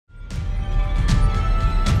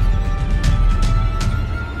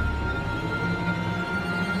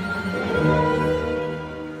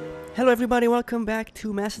Hello everybody, welcome back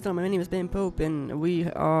to Macedon. My name is Ben Pope and we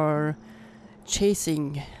are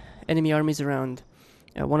chasing enemy armies around.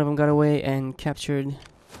 One of them got away and captured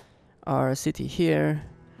our city here.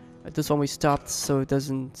 This one we stopped so it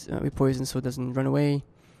doesn't, we poisoned so it doesn't run away.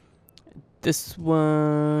 This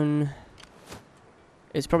one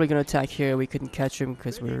is probably going to attack here. We couldn't catch him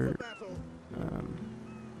because we're,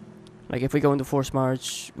 like if we go into force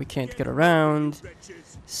march, we can't get around.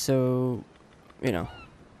 So, you know,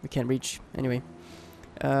 we can't reach. Anyway,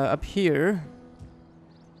 up here,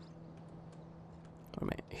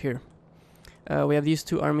 here, we have these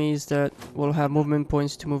two armies that will have movement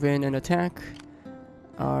points to move in and attack.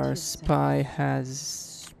 Our spy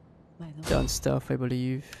has done stuff, I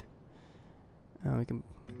believe. We can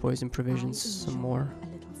poison provisions some more.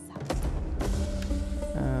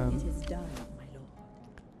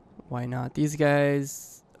 Why not? These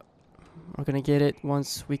guys are gonna get it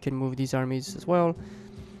once we can move these armies as well.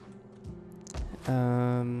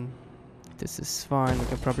 This is fine. We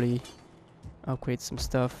can probably upgrade some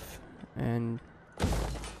stuff and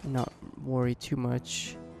not worry too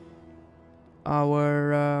much.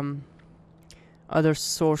 Our other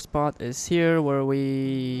sore spot is here, where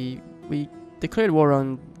we declared war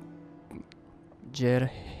on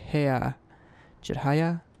Jerhaya.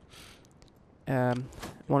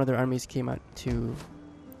 One of their armies came out to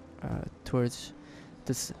towards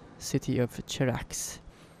this city of Cherax,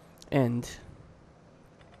 and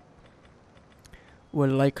will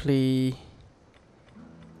likely.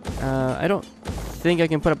 I don't think I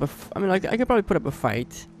can put up a. I mean, like I could probably put up a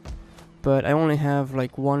fight, but I only have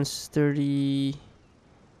like one sturdy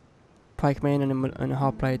pikeman and a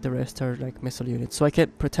hoplite. The rest are like missile units, so I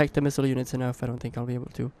can't protect the missile units enough. I don't think I'll be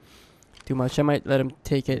able to do much. I might let them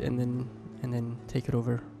take it and then take it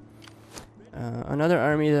over. Another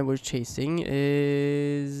army that we're chasing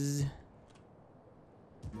is.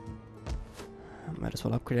 Might as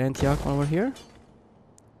well upgrade Antioch while we're here.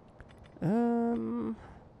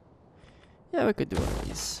 Yeah, we could do one of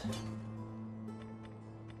these.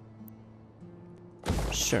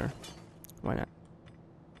 Sure. Why not?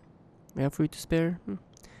 We have food to spare?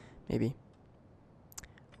 Maybe.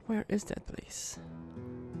 Where is that place?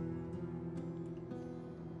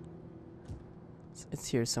 It's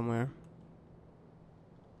here somewhere.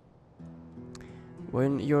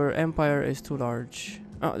 When your empire is too large.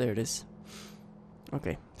 Oh, there it is.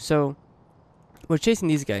 Okay, so we're chasing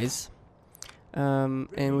these guys.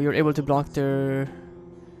 And we were able to block their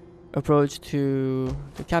approach to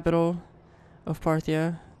the capital of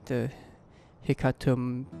Parthia, the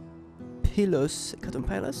Hecatompylos.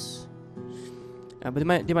 But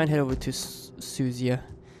they might head over to Susia,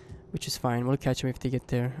 which is fine. We'll catch them if they get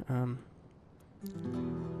there.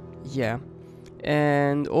 Yeah,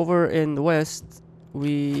 and over in the west,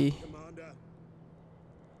 we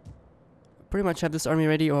pretty much have this army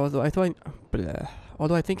ready. Although I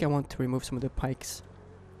think I want to remove some of the pikes,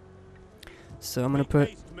 so I'm gonna put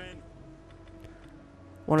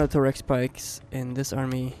one of the thorax pikes in this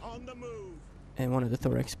army, and one of the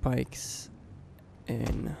thorax pikes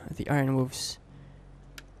in the iron wolves.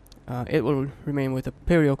 It will remain with the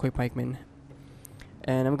Perioquai pikemen,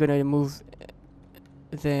 and I'm gonna move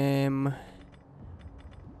them.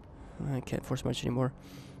 I can't force much anymore,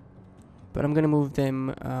 but I'm gonna move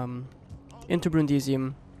them into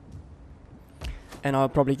Brundisium, and I'll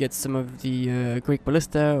probably get some of the Greek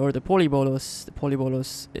ballista or the polybolos. The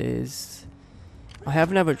polybolos is, I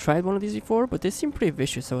have never tried one of these before, but they seem pretty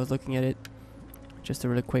vicious. I was looking at it, just a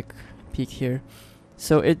really quick peek here.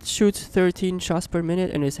 So it shoots 13 shots per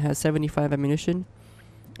minute and it has 75 ammunition.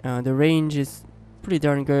 The range is pretty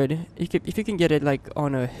darn good. If you can get it like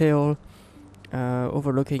on a hill,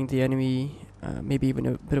 overlooking the enemy, maybe even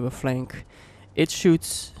a bit of a flank, it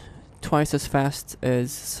shoots twice as fast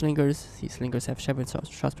as slingers. These slingers have 7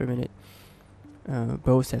 shots per minute.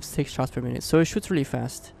 Bows have 6 shots per minute. So it shoots really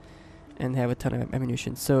fast and have a ton of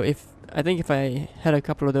ammunition. So I think if I had a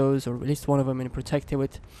couple of those, or at least one of them, and protect it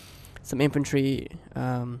with some infantry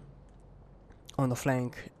on the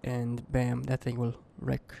flank, and bam, that thing will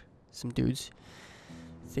wreck some dudes.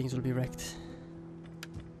 Things will be wrecked.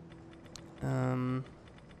 I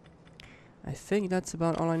think that's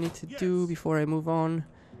about all I need to do before I move on.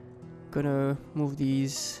 Gonna move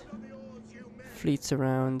these fleets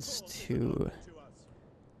around to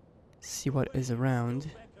see what is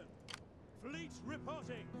around.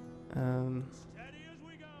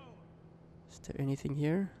 Is there anything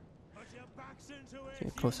here? I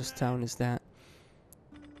think the closest town is that.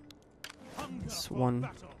 It's one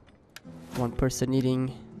person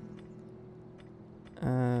eating.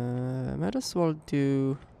 Might as well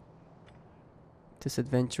do this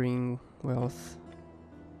adventuring wealth.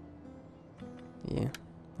 Yeah,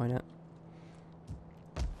 why not?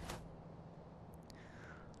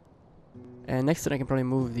 And next turn I can probably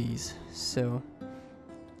move these, so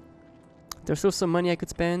there's still some money I could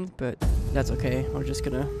spend, but that's okay. We're just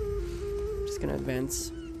gonna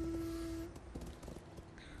advance.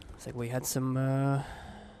 It's like we had some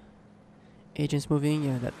agents moving.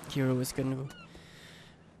 Yeah, that hero is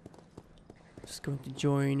just going to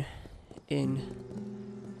join in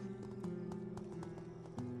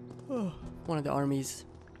one of the armies.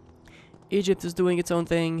 Egypt is doing its own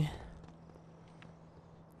thing.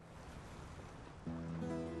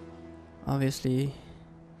 Obviously,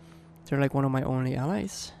 they're like one of my only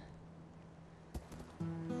allies.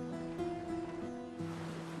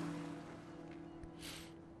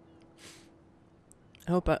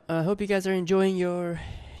 I hope you guys are enjoying your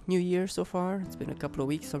new year so far. It's been a couple of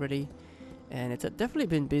weeks already, and it's definitely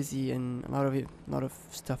been busy, and a lot of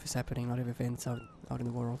stuff is happening, a lot of events out in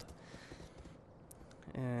the world,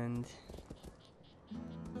 and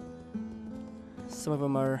some of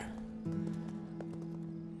them are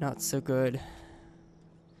not so good.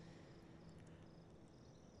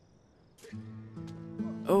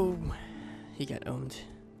 Oh, he got owned.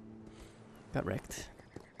 Got wrecked.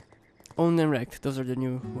 Owned and wrecked. Those are the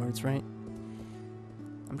new words, right?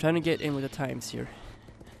 I'm trying to get in with the times here.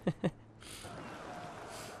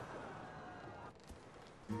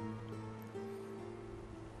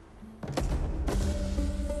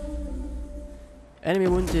 Enemy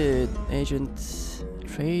wounded. Agent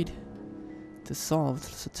trade dissolved.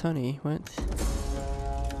 Satani. What?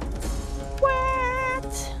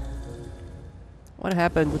 What? What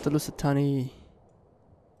happened with the Lusitani?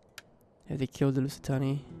 Have they killed the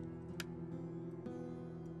Lusitani?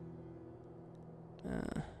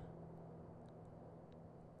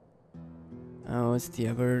 Oh, it's the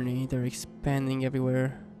Averni. They're expanding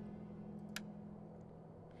everywhere.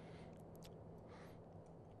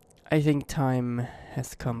 I think time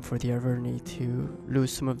has come for the Averni to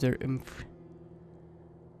lose some of their oomph.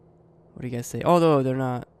 What do you guys say? Although they're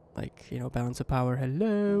not, like, you know, balance of power.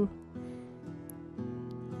 Hello.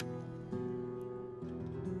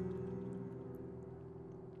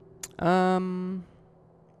 Let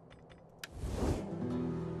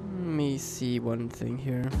me see one thing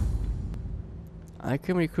here. I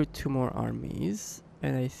can recruit 2 more armies,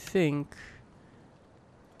 and I think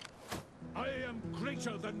I am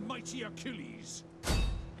greater than mighty Achilles.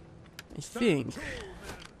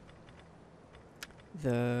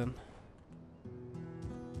 The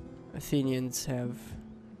Athenians have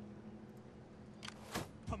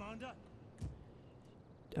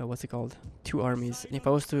what's it called? 2 armies. And if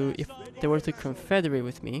they were to confederate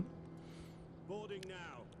with me,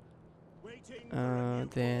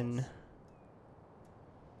 then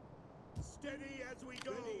Steady as we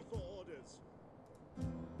go. Ready for orders.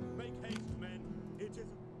 Make haste, men. It is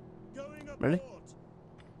going aboard. Really?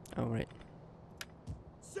 Oh, right.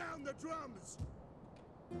 Sound the drums.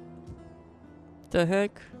 The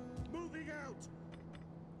heck? Moving out.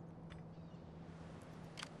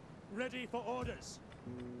 Ready for orders.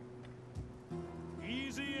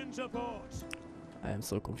 Easy into port. I am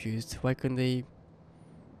so confused. Why couldn't they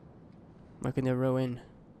row in?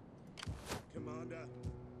 Commander.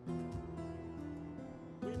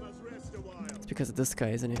 We must rest a while. It's because of this guy,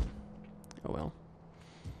 isn't it? Oh well.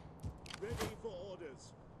 Ready for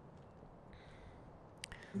orders.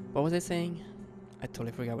 What was I saying? I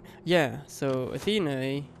totally forgot. Yeah, so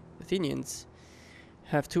Athenians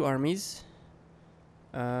have 2 armies.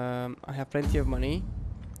 I have plenty of money,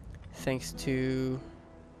 thanks to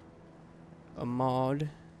a mod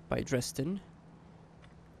by Dresden.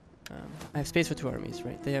 I have space for 2 armies,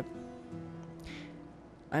 right? They have.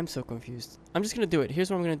 I'm so confused. I'm just gonna do it. Here's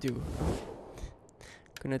what I'm gonna do. I'm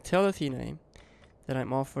gonna tell Athenai that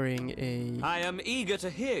I'm offering I am eager to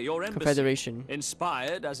hear your embassy, confederation,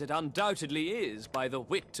 inspired as it undoubtedly is by the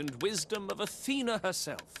wit and wisdom of Athena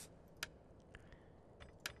herself.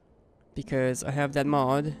 because I have that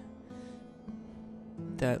mod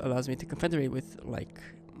that allows me to confederate with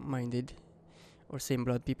like-minded or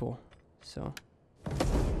same-blood people. So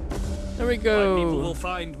there we go. My people will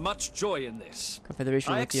find much joy in this.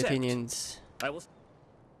 Confederation I with the accept. Athenians. I will.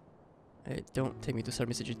 Don't take me to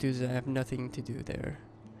Sarmisagitus. I have nothing to do there.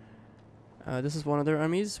 This is one of their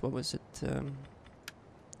armies. What was it?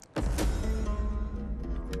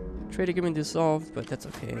 Trade agreement dissolved, but that's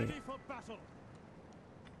okay. Ready for battle.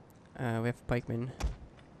 We have pikemen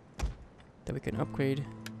that we can upgrade.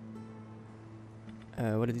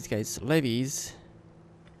 What are these guys? Levies.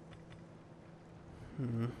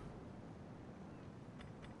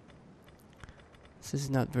 This is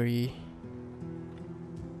not very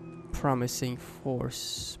promising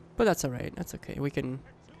force, but that's alright. That's okay. We can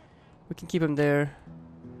keep him there.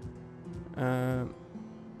 And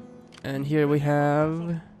here we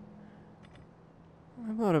have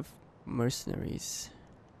a lot of mercenaries.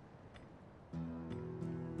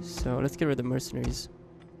 So let's get rid of the mercenaries.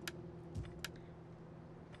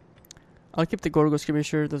 I'll keep the Gorgo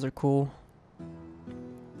skirmisher. Those are cool.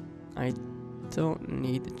 I don't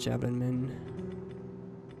need the javelin men.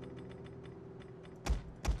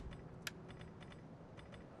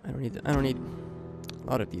 I don't need a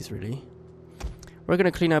lot of these really. We're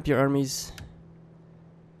gonna clean up your armies.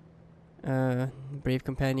 Brave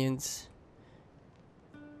companions.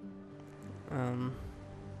 We're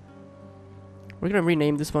gonna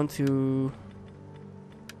rename this one to...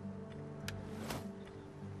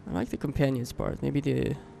 I like the companions part. Maybe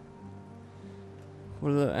the...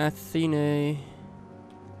 Well, the Athenai...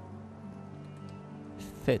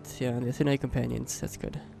 fit. Yeah, the Athenai companions. That's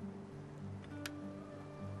good.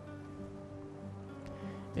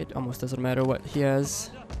 It almost doesn't matter what he has.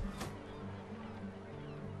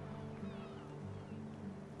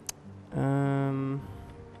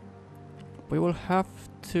 We will have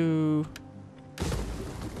to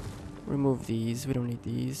remove these. We don't need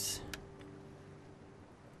these.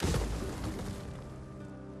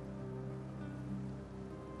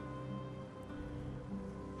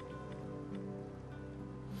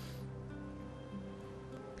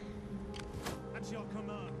 At your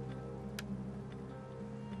command.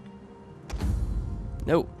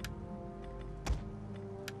 No.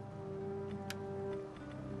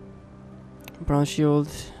 Bronze shield,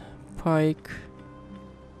 pike.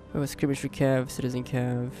 We have a skirmisher cav, citizen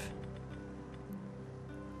cav.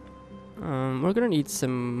 We're gonna need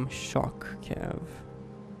some shock cav.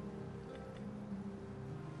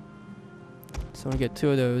 So we'll get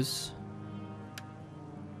 2 of those.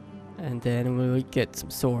 And then we'll get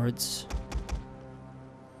some swords.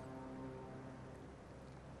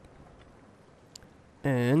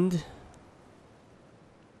 And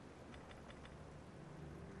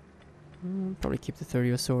probably keep the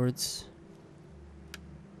 30 of swords.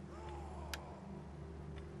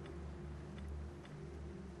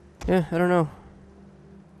 Yeah, I don't know.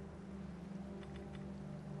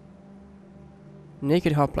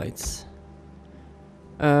 Naked hoplites.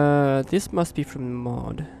 This must be from the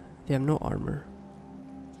mod. They have no armor.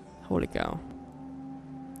 Holy cow.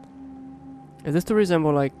 Is this to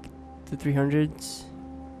resemble like the 300s?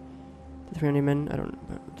 The 300 men? I don't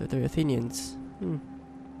know. The Athenians.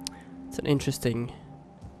 It's an interesting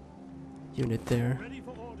unit there. Ready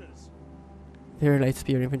for orders. Very light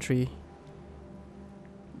spear infantry.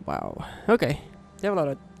 Wow. Okay. They have a lot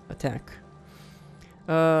of attack.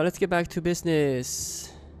 Let's get back to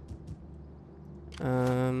business.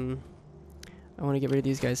 I want to get rid of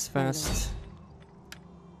these guys fast.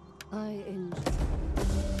 I enjoy.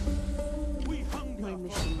 We hunger My for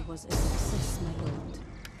mission was a success, my lord.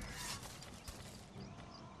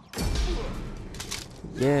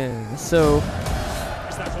 Yeah. So Is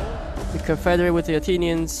that all? the Confederate with the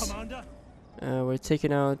Athenians. Commander, We're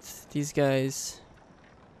taking out these guys.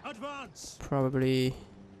 advance. Probably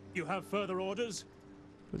You have further orders?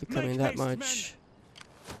 really coming Make that haste, much.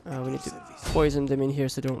 We need to poison them in here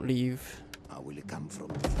so they don't leave. How will it come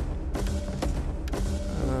from?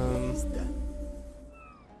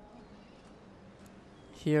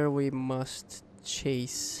 Here we must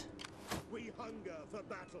chase. We hunger for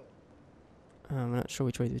battle. I'm not sure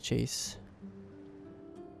which way to chase.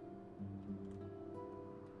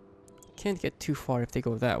 Can't get too far if they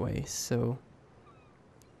go that way, so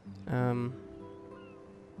we're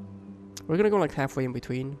gonna go like halfway in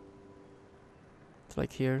between. It's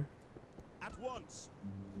like here. At once.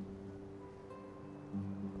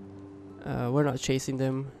 We're not chasing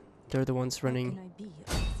them. They're the ones How running. can I be of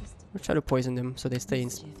assistance? We'll try to poison them so they stay in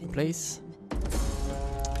Mischief in place. them.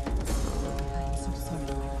 I'm so sorry,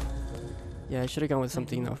 my lord. Yeah, I should have gone with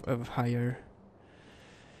something of higher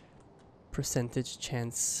percentage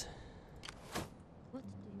chance. What do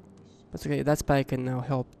you wish? That's okay. That spy can now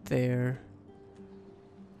help there.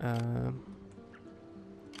 How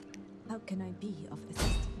can I be of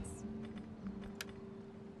assistance?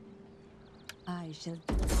 I shall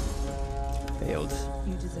do. Failed.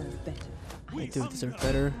 You deserve better. I do deserve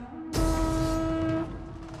better.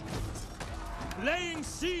 Laying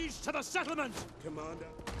siege to the settlement. Commander,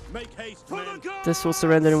 make haste, for the gods. This will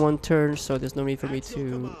surrender in 1 turn, so there's no need for me At your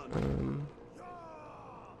to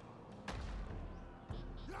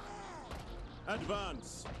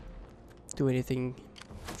Advance. do anything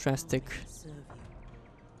drastic. Serve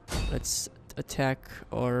you. Let's attack,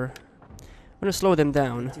 or I'm gonna slow them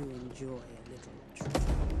down. Do enjoy a little.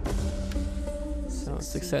 So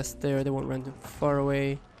success there. They won't run too far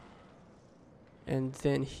away. And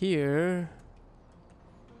then here,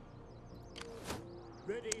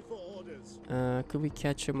 Ready for orders. could we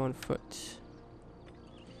catch him on foot?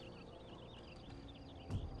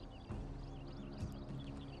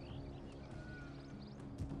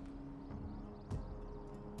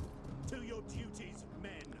 To your duties,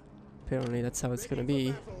 men. Apparently that's how it's Ready gonna for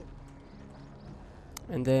be. battle.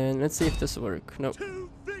 And then let's see if this will work. Nope. To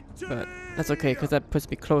victory. But that's okay, because that puts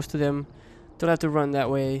me close to them. Don't have to run that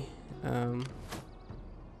way. And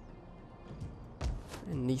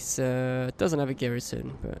Nice doesn't have a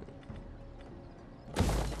garrison, but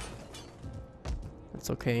that's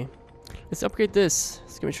okay. Let's upgrade this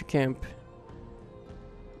skirmisher camp.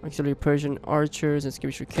 Auxiliary Persian archers and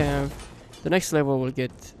skirmisher camp. The next level will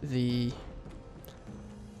get the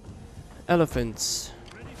elephants.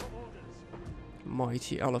 Ready for orders.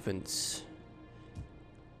 Mighty elephants.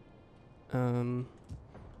 I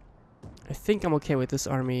think I'm okay with this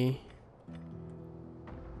army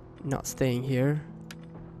not staying here.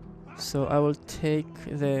 So I will take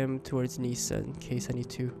them towards Nice in case I need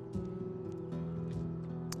to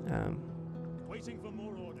Waiting for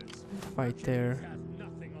more orders. fight there. Has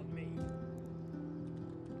nothing on me.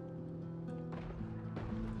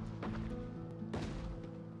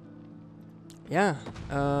 Yeah.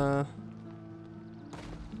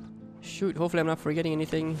 Shoot, hopefully I'm not forgetting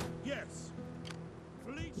anything. Yes.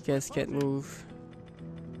 Fleet You guys can't reporting. move.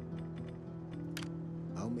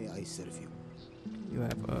 How may I serve you? You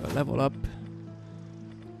have a level up.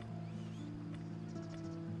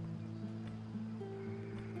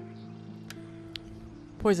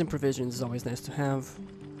 Poison provisions is always nice to have.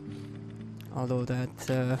 Although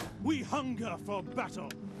that We hunger for battle.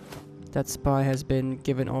 that spy has been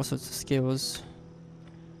given all sorts of skills.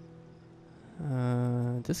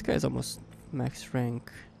 This guy's almost max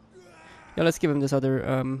rank. Yeah, let's give him this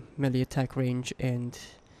other melee attack range and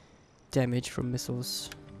damage from missiles.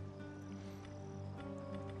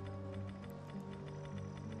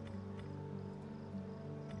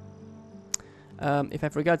 If I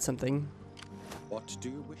forgot something, What do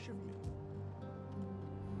you wish of me?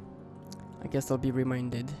 I guess I'll be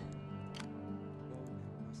reminded.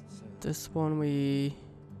 This one we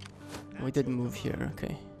didn't move here,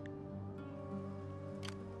 okay.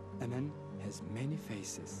 A man has many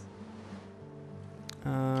faces.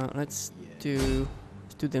 Let's do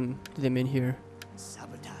them in here.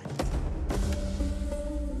 Sabotage.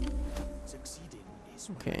 Succeeding is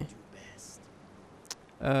what Okay. I do best.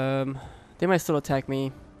 They might still attack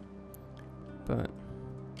me, but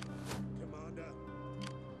Commander.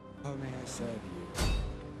 How may I serve you?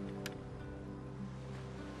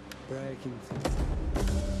 Breaking through.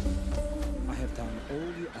 I have done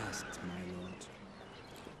all you asked, my lord.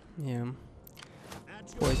 yeah, At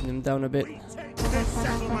your poison them down a bit. We take this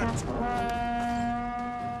settlement.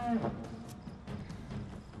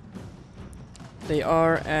 They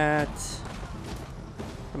are at.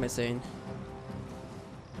 What am I saying?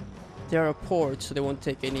 They are a port, so they won't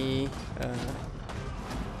take any.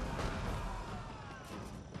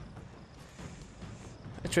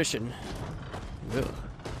 Attrition. Ugh.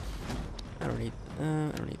 I don't need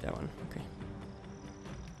that one. Okay.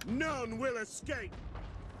 None will escape.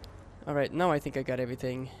 All right, now I think I got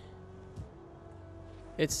everything.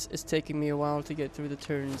 It's taking me a while to get through the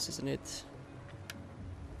turns, isn't it?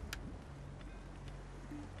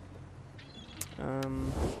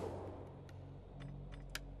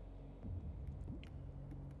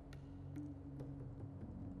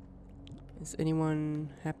 Is anyone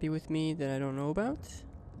happy with me that I don't know about?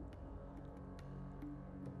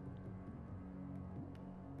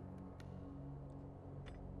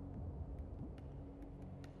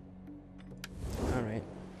 Alright.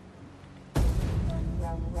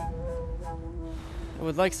 I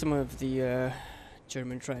would like some of the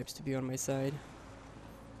German tribes to be on my side.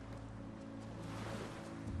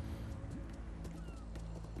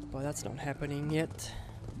 Well, that's not happening yet.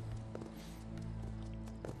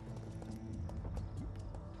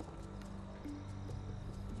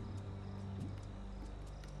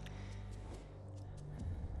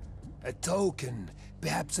 A token,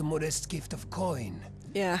 perhaps a modest gift of coin.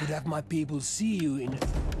 Yeah. Would have my people see you in.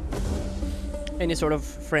 Any sort of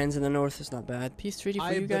friends in the north is not bad. Peace treaty for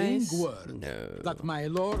I you bring guys? word No. that my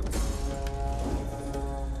lord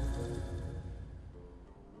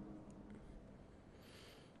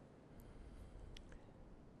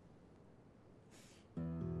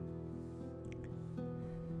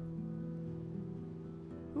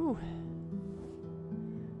Ooh.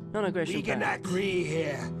 Non-aggression We can pact. agree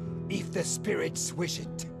here, if the spirits wish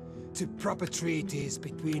it, to proper treaties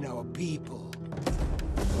between our people.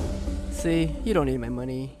 See, you don't need my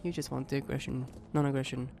money. You just want the aggression.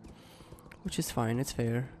 Non-aggression. which is fine, it's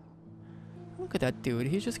fair. Look at that dude,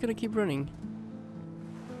 he's just gonna keep running.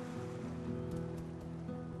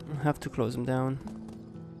 I'll have to close him down.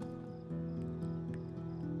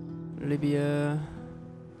 Libya.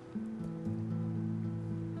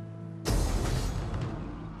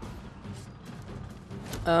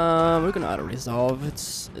 We're gonna auto-resolve.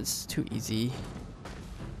 It's too easy.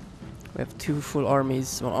 We have 2 full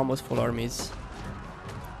armies, well, almost full armies.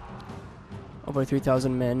 Over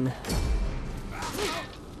 3,000 men.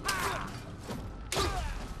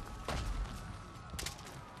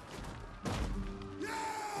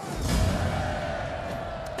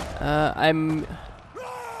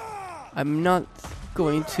 I'm not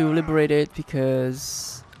going to liberate it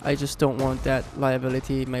because I just don't want that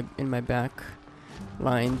liability in my back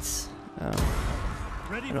lines. I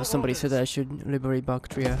know somebody said that I should liberate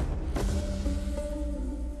Bactria.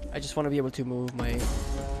 I just want to be able to move my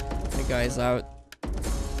guys out.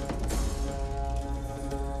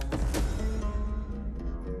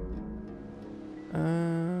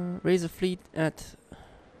 Raise a fleet at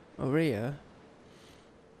Aurea.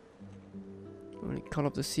 Only Call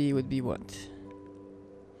of the Sea would be what?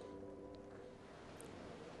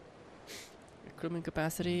 Recruitment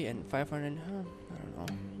capacity and 500. Huh, I don't know.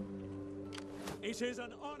 It is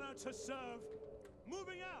an honor to serve.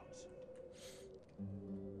 Moving out.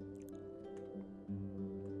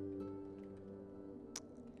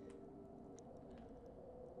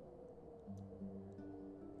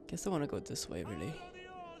 Guess I want to go this way, really. Follow the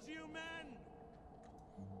oars, you men.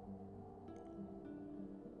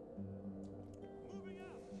 Moving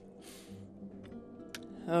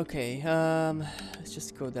out. Okay, let's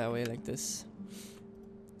just go that way like this.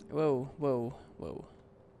 Whoa, whoa, whoa.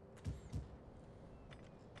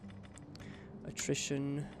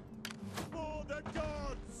 Attrition. For the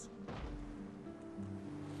gods.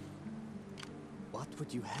 What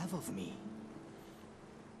would you have of me?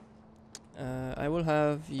 I will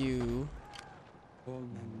have you. All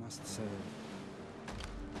men must serve.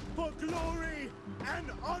 For glory and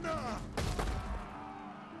honor.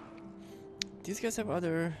 These guys have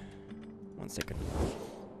other. 1 second.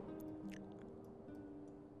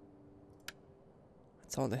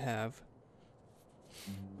 That's all they have.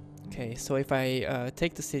 Okay, so if I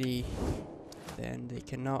take the city, then they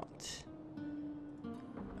cannot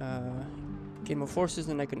gain more forces,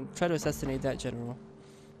 and I can try to assassinate that general.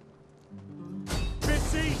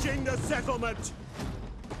 Besieging the settlement.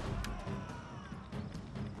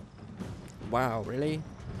 Wow, really?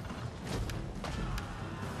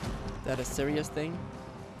 That a serious thing?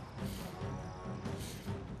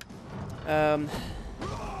 Let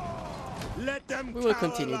them We will cower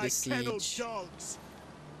continue like this kennelled siege. dogs.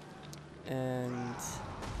 And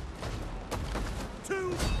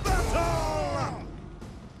To battle!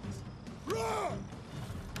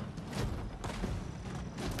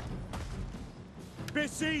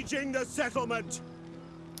 Besieging the settlement.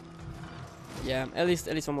 yeah, at least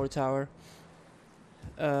one more tower.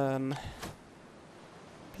 Because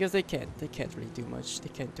they can't really do much. They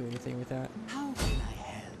can't do anything with that. How can I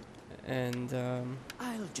help? And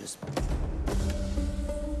I'll just...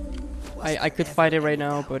 I could fight it right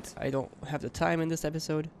now, but I don't have the time in this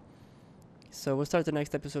episode. So we'll start the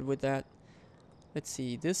next episode with that. Let's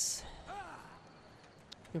see, this...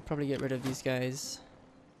 We'll probably get rid of these guys.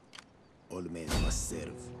 All men must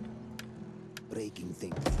serve. Breaking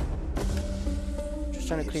things. Just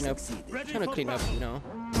trying to clean up, you know.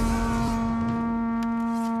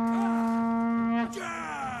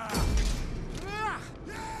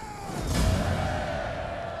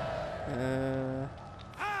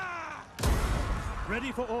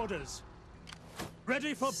 Ready for orders.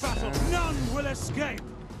 Ready for battle. None will escape.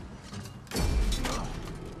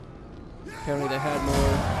 Apparently they had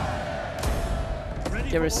more Ready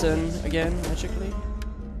for garrison orders. again, magically.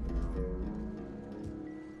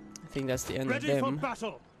 I think that's the end Ready of for them.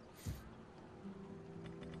 battle.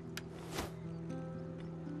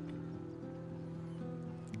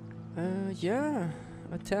 Yeah.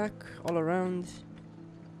 Attack all around.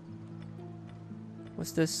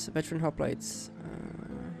 What's this? Veteran hoplites.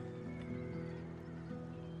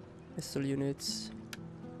 Missile units.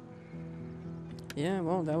 Yeah,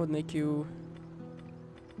 well, that would make you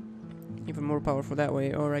even more powerful that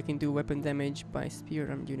way. Or I can do weapon damage by spear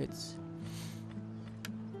armed units.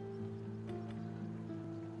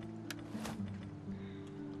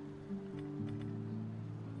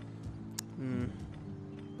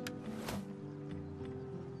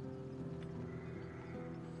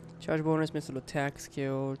 Charge bonus, missile attack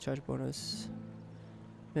skill, charge bonus,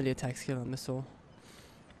 melee attack skill on missile.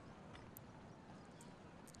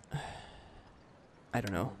 I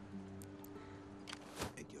don't know.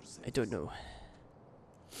 At your service. I don't know.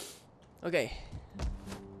 Okay.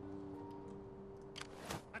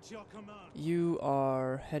 At your command. You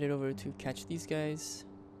are headed over to catch these guys.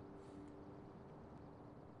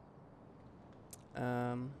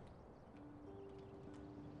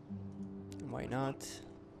 Why not?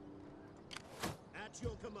 At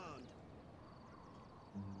your command.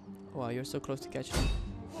 Wow, you're so close to catching them.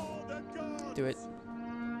 For the gods. Do it.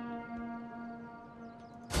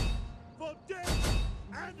 For death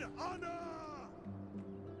and honor.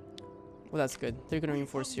 Well, that's good. They're gonna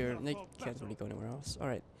reinforce here. They can't really go anywhere else.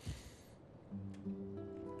 Alright.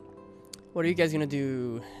 What are you guys gonna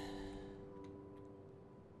do?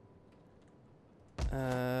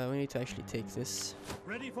 We need to actually take this.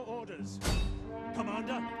 Ready for orders.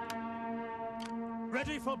 Commander.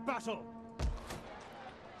 Ready for battle.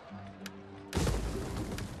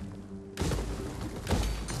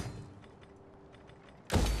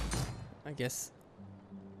 I guess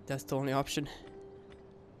that's the only option.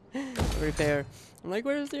 Repair. I'm like,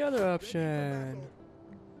 where's the other option?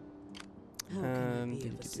 How can I be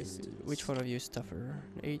of assistance? Which one of you is tougher?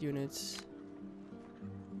 8 units.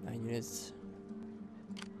 9 units.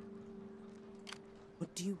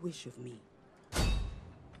 What do you wish of me?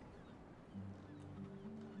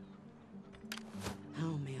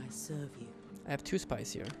 How may I serve you? I have 2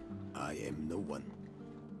 spies here. I am no one.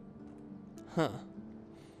 Huh.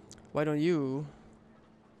 Why don't you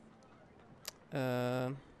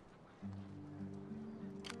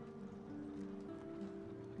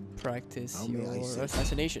practice How may I your serve?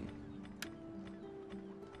 assassination?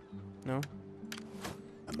 No?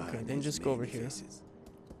 A man Okay, then has just go over many here. faces.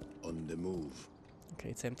 On the move. Okay,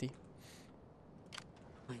 it's empty.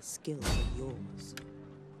 My skills are yours.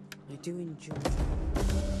 I do enjoy.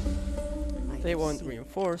 They won't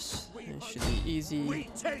reinforce. It should be easy. We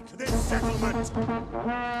take this settlement.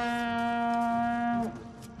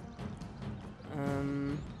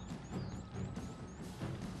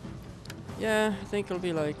 Yeah, I think it'll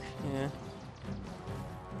be like, yeah.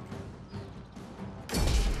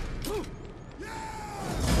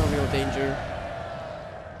 No real danger.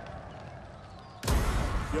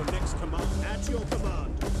 Your next command. At your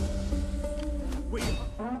command. We.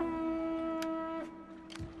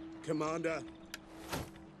 Commander.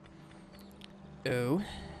 Oh.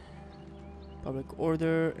 Public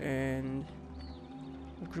order and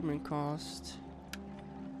recruitment cost.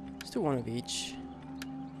 Let's do one of each.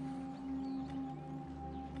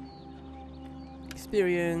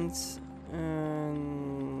 Experience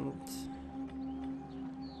and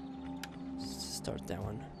start that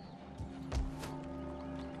one.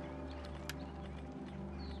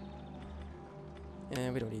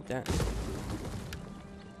 And we don't need that.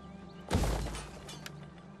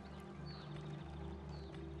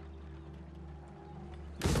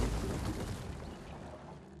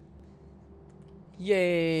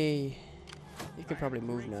 Yay! You can probably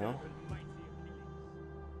move now.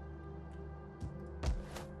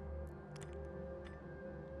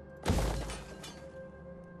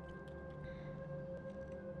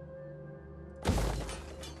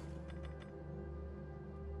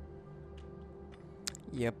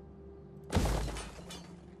 Yep.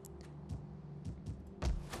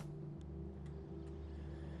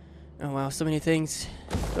 Oh wow, so many things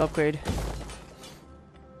to upgrade.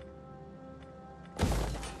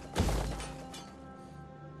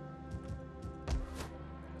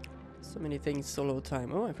 So many things, solo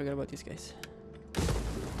time. Oh, I forgot about these guys.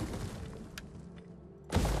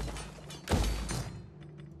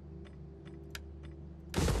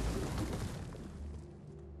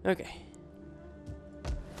 Okay.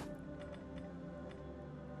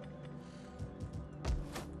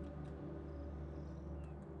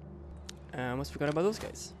 I almost forgot about those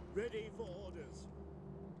guys. Ready for orders.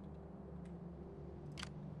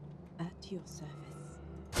 At your service.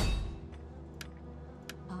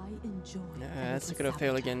 I enjoy. That's gonna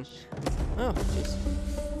fail again. Oh, jeez.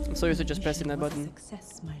 I'm so used to just pressing that button.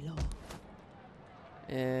 Success, my lord.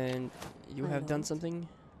 And you My have done lord. something?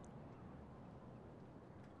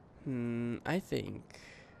 I think.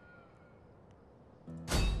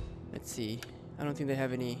 Let's see. I don't think they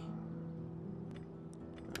have any.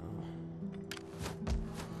 Oh.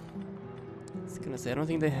 I was gonna say, I don't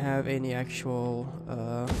think they have any actual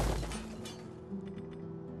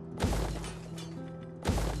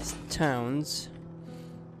towns.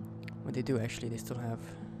 What they do actually, they still have.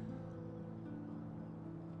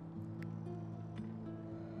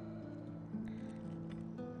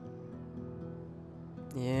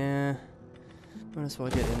 Yeah, might as well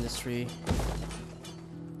get industry.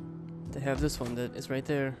 They have this one that is right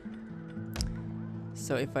there.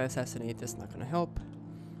 So if I assassinate, that's not gonna help.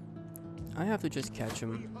 I have to just catch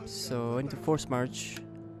him. So I need to force march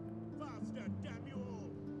Faster, damn you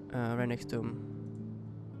all! right next to him.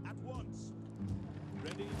 At once.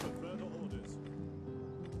 Ready for further orders.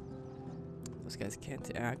 Those guys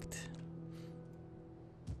can't act.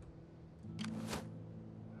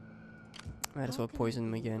 Might as well poison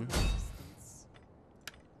them again.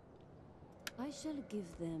 I shall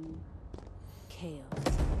give them chaos.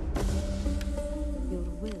 Your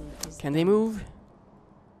will is Can they move?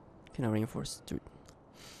 Can I reinforce? Dude.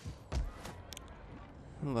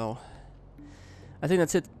 Well, I think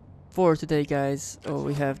that's it for today, guys. Oh,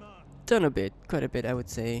 we have done a bit, quite a bit, I would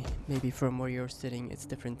say. Maybe from where you're sitting, it's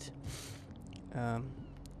different. And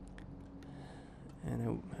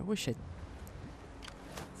I wish I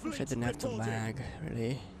didn't have to lag,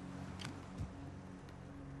 really.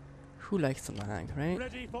 Who likes to lag, right?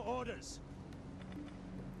 Ready for orders.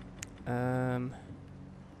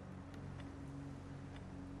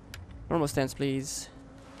 Normal stance, please.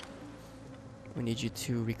 We need you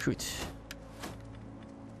to recruit.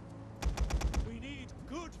 We need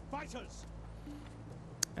good fighters.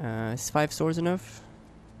 Is 5 swords enough?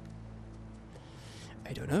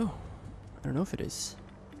 I don't know. I don't know if it is.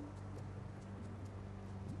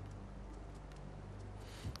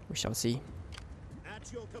 We shall see.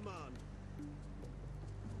 At your command.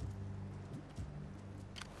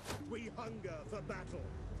 We hunger for battle.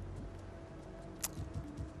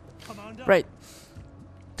 Commander. Right.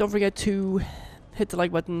 Don't forget to hit the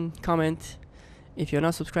like button, comment. If you're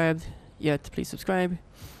not subscribed yet, please subscribe.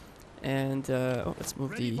 And oh, let's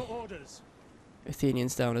move Ready the for orders.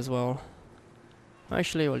 Athenians down as well.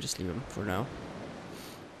 Actually, we'll just leave them for now.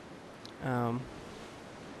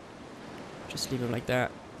 Just leave them like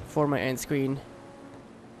that for my end screen.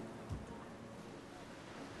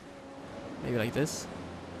 Maybe like this.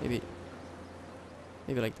 Maybe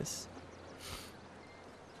like this.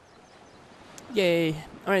 Yay!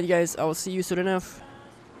 Alright, you guys, I will see you soon enough.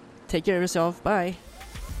 Take care of yourself. Bye.